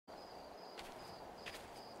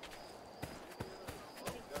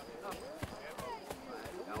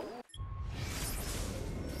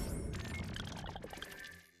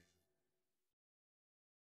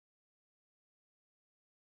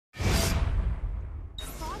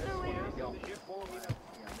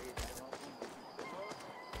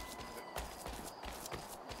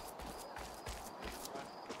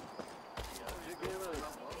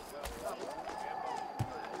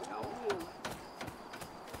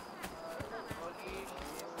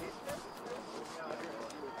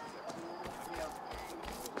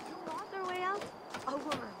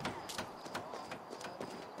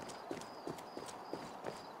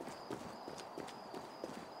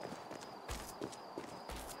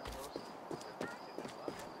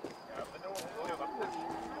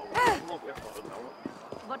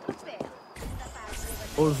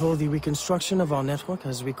Although the reconstruction of our network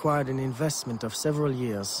has required an investment of several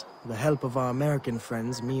years, the help of our American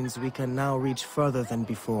friends means we can now reach further than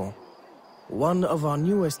before. One of our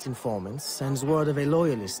newest informants sends word of a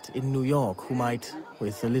loyalist in New York who might,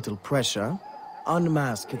 with a little pressure,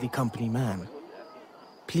 unmask the company man.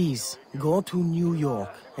 Please, go to New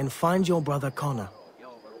York and find your brother Connor.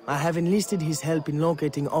 I have enlisted his help in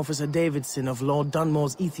locating Officer Davidson of Lord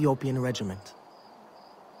Dunmore's Ethiopian regiment.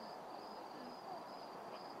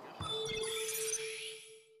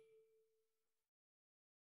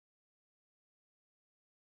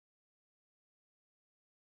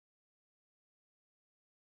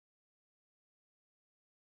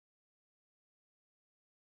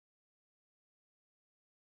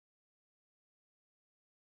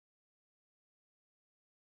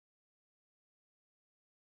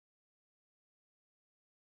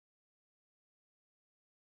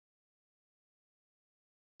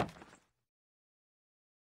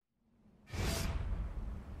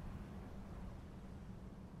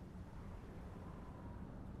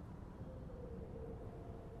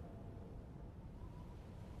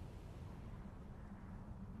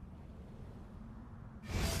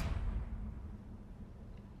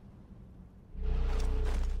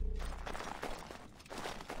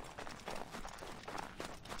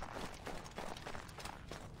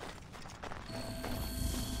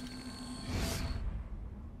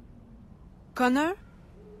 Connor?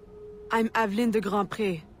 I'm Aveline de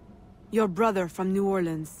Grandpré, your brother from New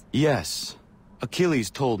Orleans. Yes.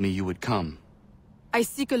 Achilles told me you would come. I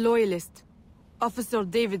seek a loyalist, Officer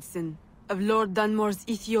Davidson, of Lord Dunmore's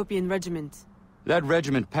Ethiopian regiment. That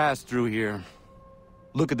regiment passed through here.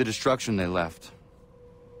 Look at the destruction they left.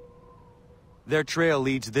 Their trail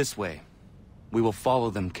leads this way. We will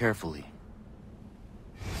follow them carefully.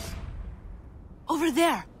 Over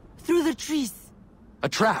there! Through the trees! A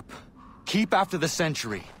trap! Keep after the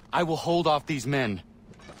sentry. I will hold off these men.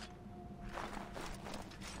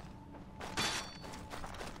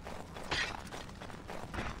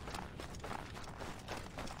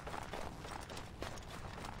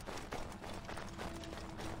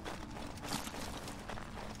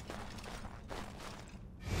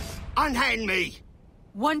 Unhand me!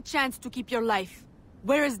 One chance to keep your life.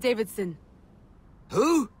 Where is Davidson?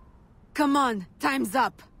 Who? Come on, time's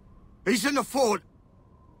up. He's in the fort.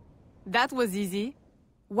 That was easy.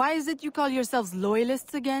 Why is it you call yourselves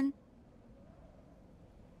loyalists again?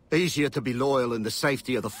 Easier to be loyal in the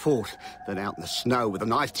safety of the fort than out in the snow with a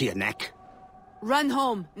knife to your neck. Run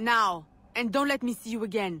home, now. And don't let me see you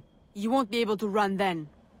again. You won't be able to run then.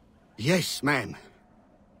 Yes, ma'am.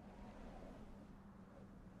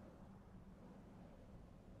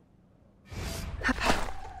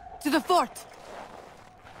 To the fort!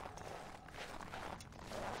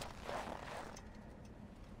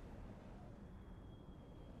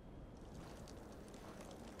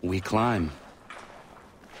 We climb.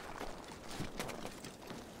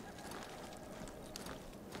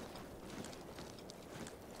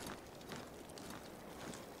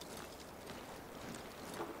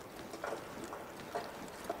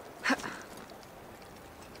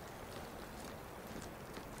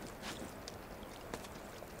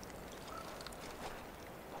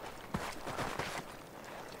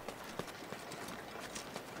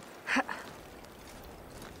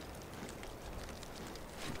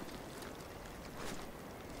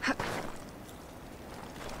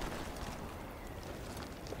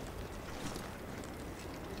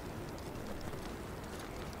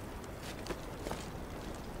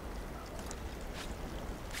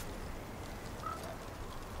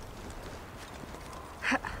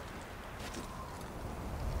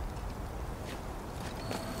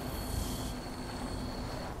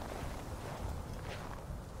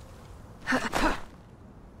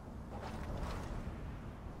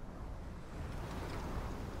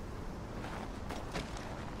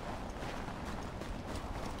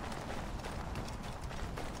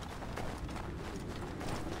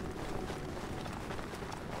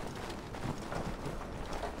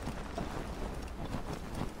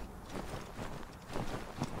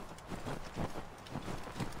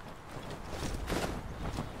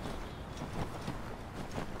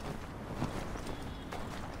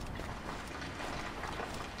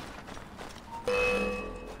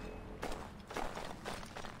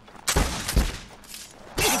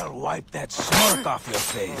 Wipe that smirk off your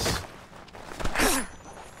face.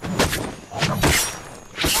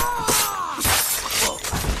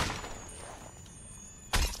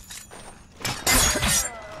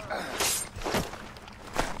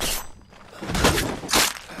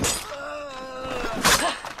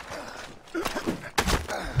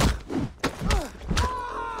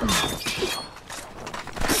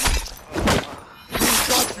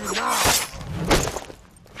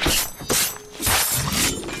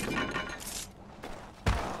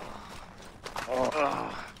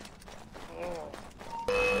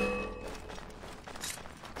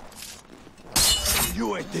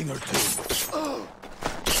 You a thing or two.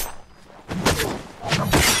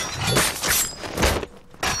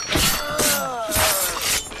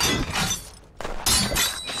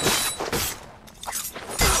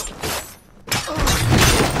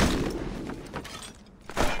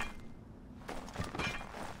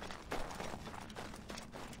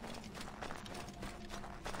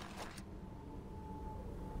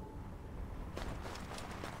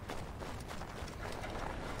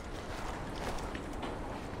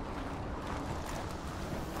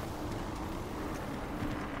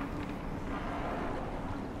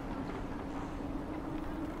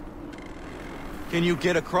 Can you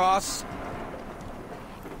get across?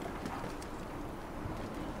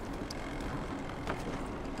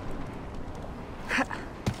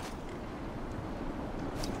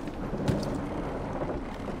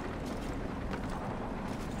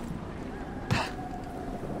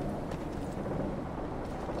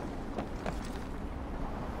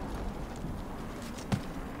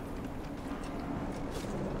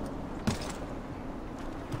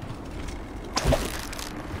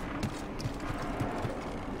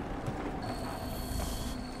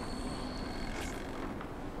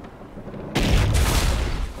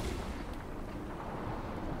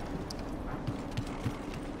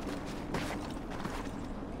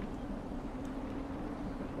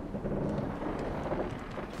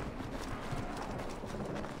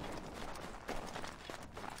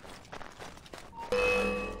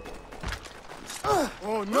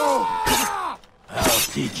 Oh no! I'll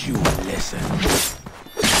teach you a lesson.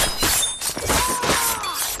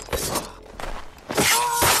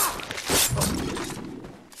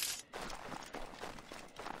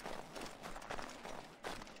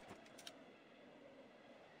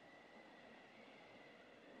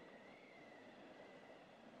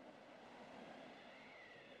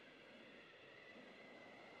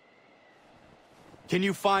 Can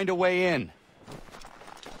you find a way in?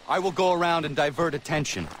 I will go around and divert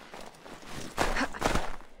attention.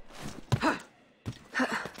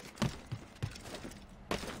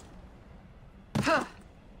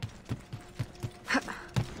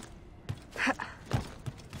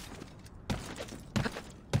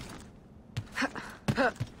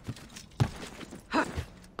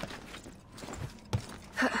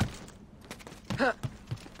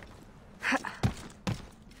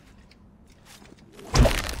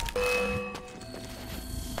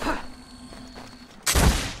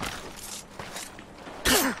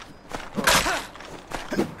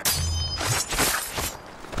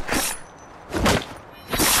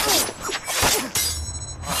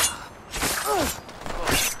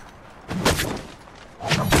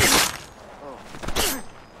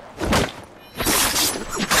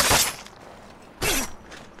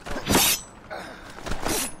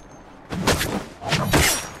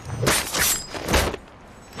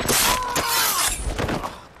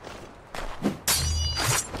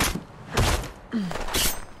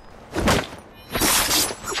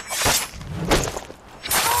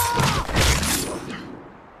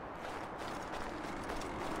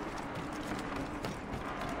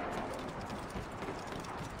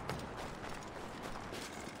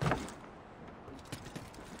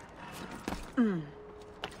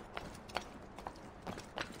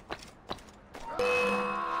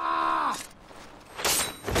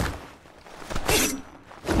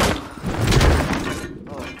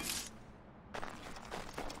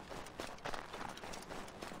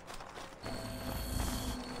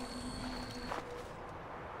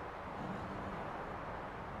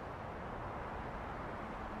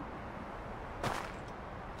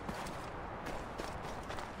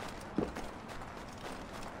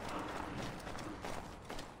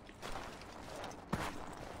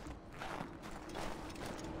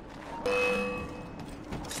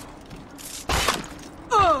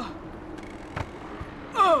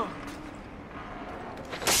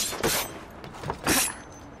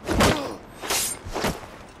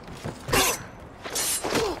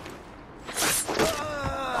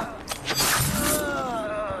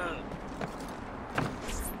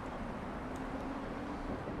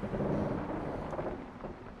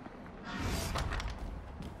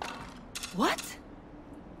 What?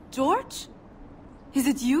 George? Is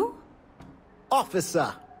it you?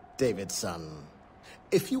 Officer Davidson,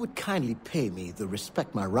 if you would kindly pay me the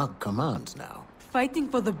respect my rank commands now. Fighting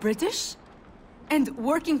for the British? And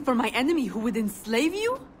working for my enemy who would enslave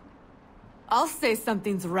you? I'll say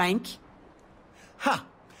something's rank. Ha!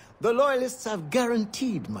 The Loyalists have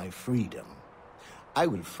guaranteed my freedom. I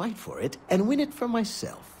will fight for it and win it for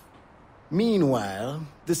myself. Meanwhile,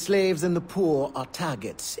 the slaves and the poor are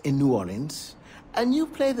targets in New Orleans, and you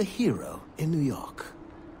play the hero in New York.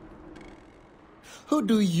 Who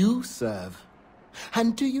do you serve?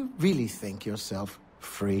 And do you really think yourself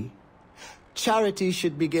free? Charity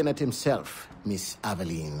should begin at himself, Miss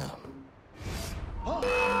Aveline.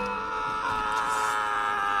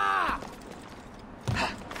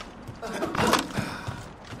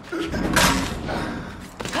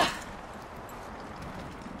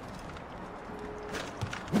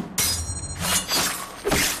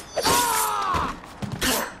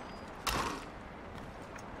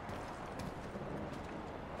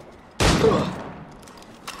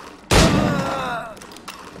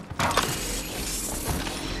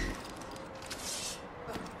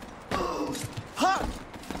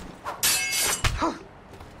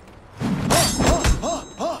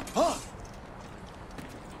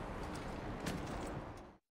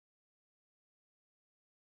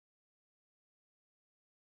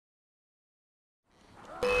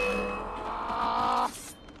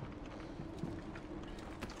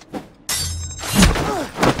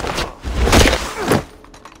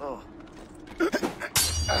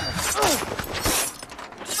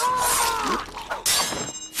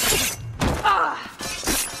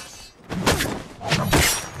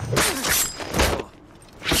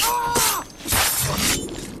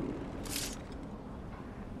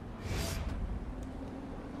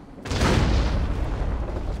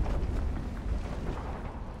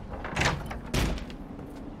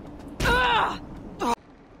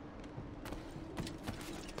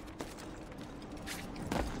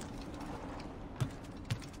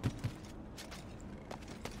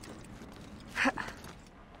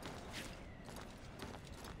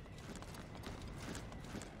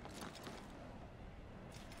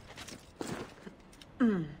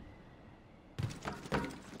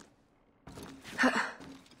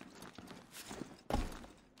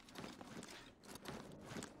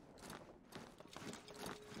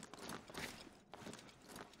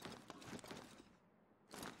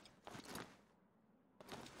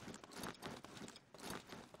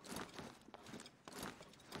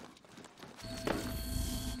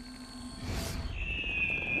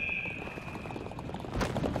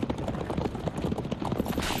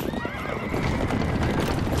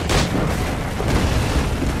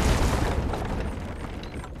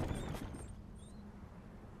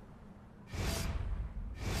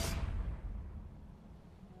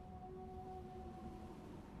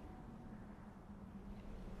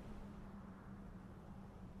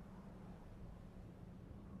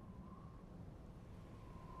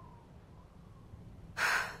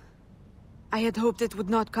 I had hoped it would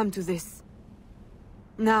not come to this.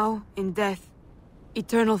 Now, in death,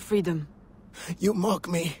 eternal freedom. You mock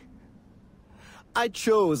me. I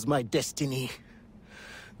chose my destiny.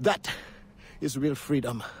 That is real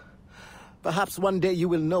freedom. Perhaps one day you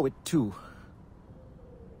will know it too.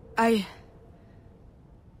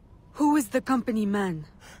 Who is the company man?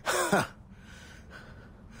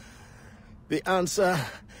 The answer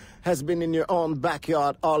has been in your own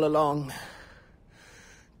backyard all along.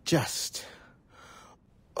 Just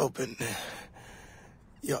open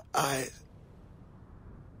your eyes.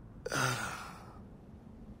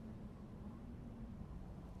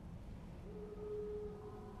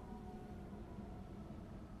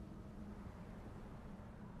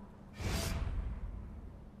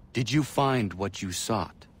 Did you find what you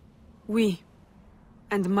sought? Oui.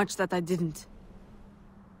 And much that I didn't.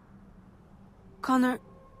 Connor,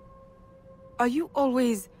 are you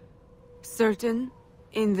always certain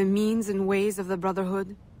in the means and ways of the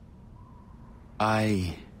Brotherhood?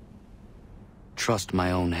 I trust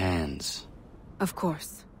my own hands. Of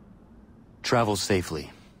course. Travel safely.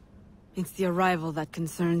 It's the arrival that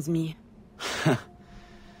concerns me.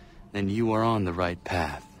 Then you are on the right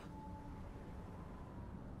path.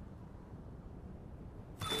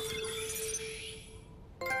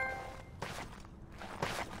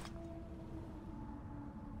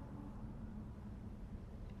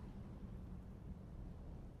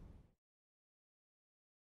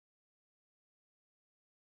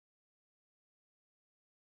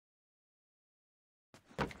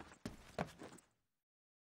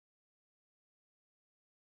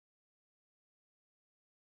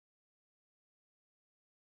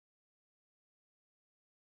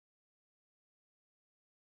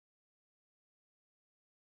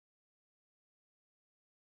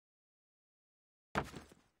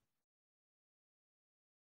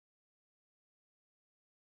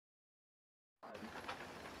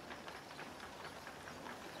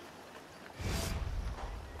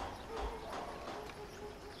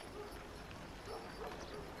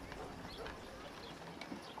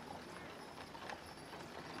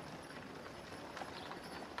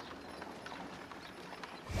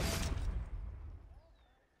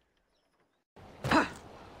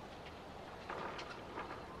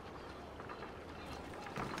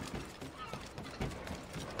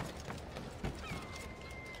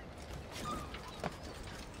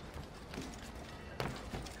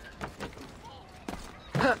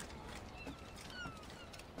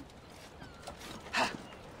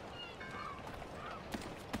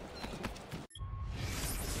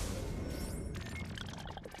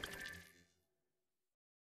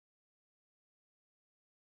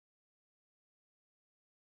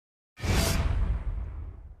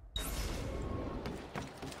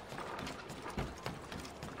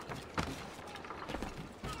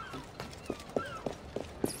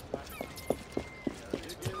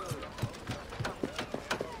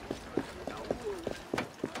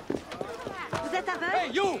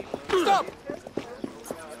 Hey, you! Stop!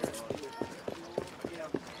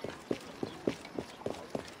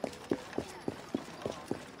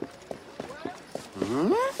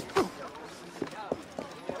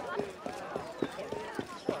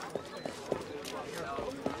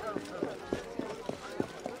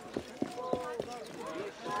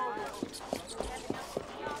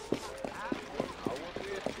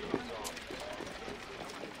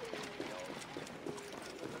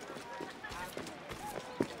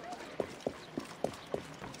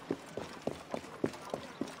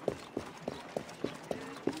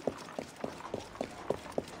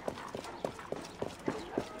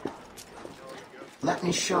 Let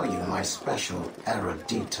me show you my special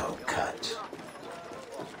Erudito cut.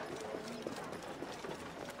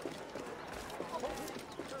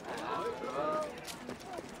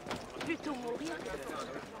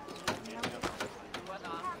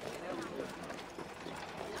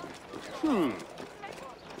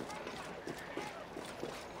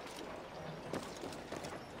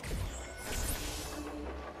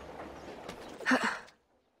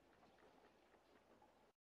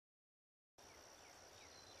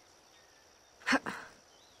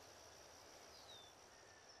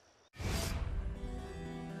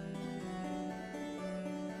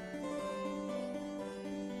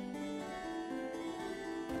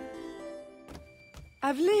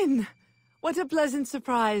 Aveline! What a pleasant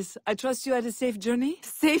surprise. I trust you had a safe journey?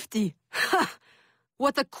 Safety? Ha!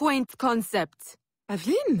 What a quaint concept.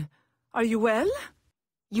 Aveline, are you well?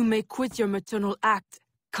 You may quit your maternal act,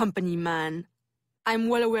 company man. I'm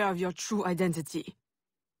well aware of your true identity.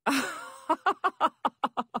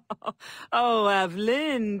 Oh,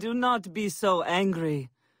 Aveline, do not be so angry.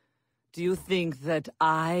 Do you think that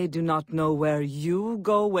I do not know where you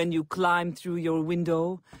go when you climb through your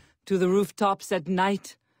window to the rooftops at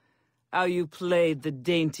night? How you played the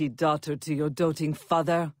dainty daughter to your doting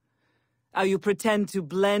father? How you pretend to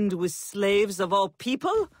blend with slaves of all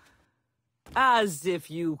people? As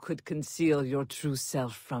if you could conceal your true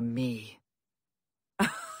self from me.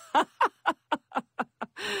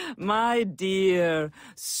 My dear,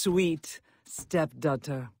 sweet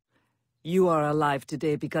stepdaughter, you are alive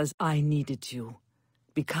today because I needed you.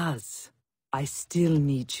 Because I still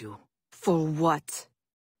need you. For what?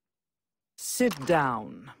 Sit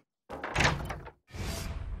down.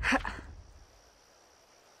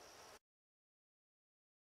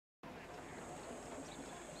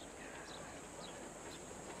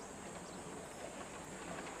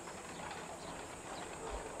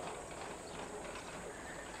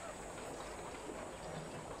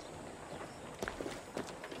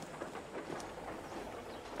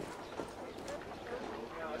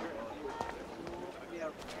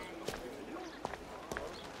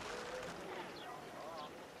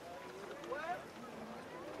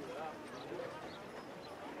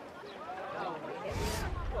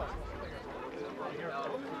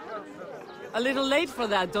 A little late for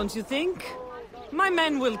that, don't you think? My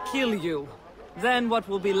men will kill you. Then what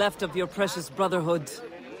will be left of your precious brotherhood?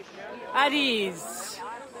 At ease.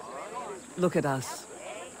 Look at us.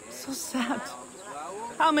 So sad.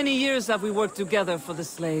 How many years have we worked together for the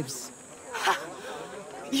slaves?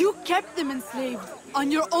 You kept them enslaved,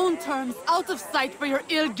 on your own terms, out of sight for your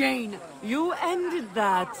ill gain. You ended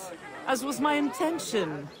that, as was my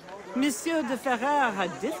intention. Monsieur de Ferrer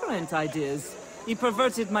had different ideas. He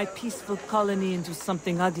perverted my peaceful colony into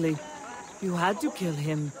something ugly. You had to kill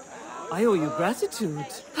him. I owe you gratitude.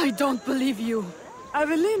 I don't believe you.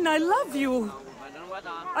 Aveline, I love you.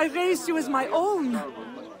 I raised you as my own.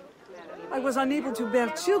 I was unable to bear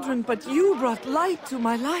children, but you brought light to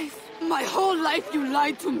my life. My whole life you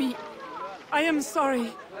lied to me. I am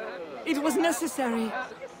sorry. It was necessary.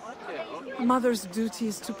 A mother's duty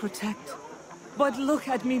is to protect. But look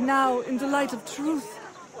at me now in the light of truth.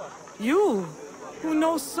 You, who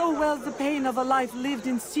know so well the pain of a life lived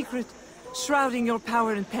in secret, shrouding your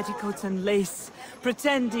power in petticoats and lace,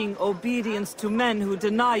 pretending obedience to men who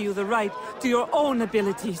deny you the right to your own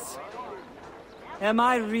abilities. Am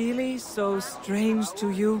I really so strange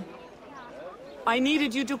to you? I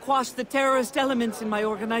needed you to quash the terrorist elements in my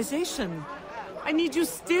organization. I need you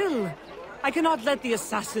still. I cannot let the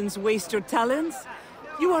assassins waste your talents.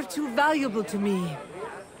 You are too valuable to me.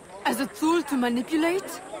 As a tool to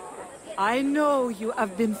manipulate? I know you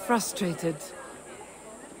have been frustrated.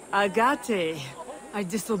 Agate. I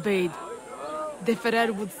disobeyed. De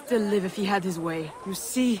Ferrer would still live if he had his way. You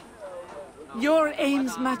see, your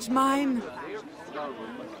aims match mine.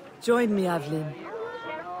 Join me, Aveline.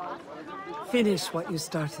 Finish what you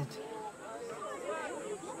started.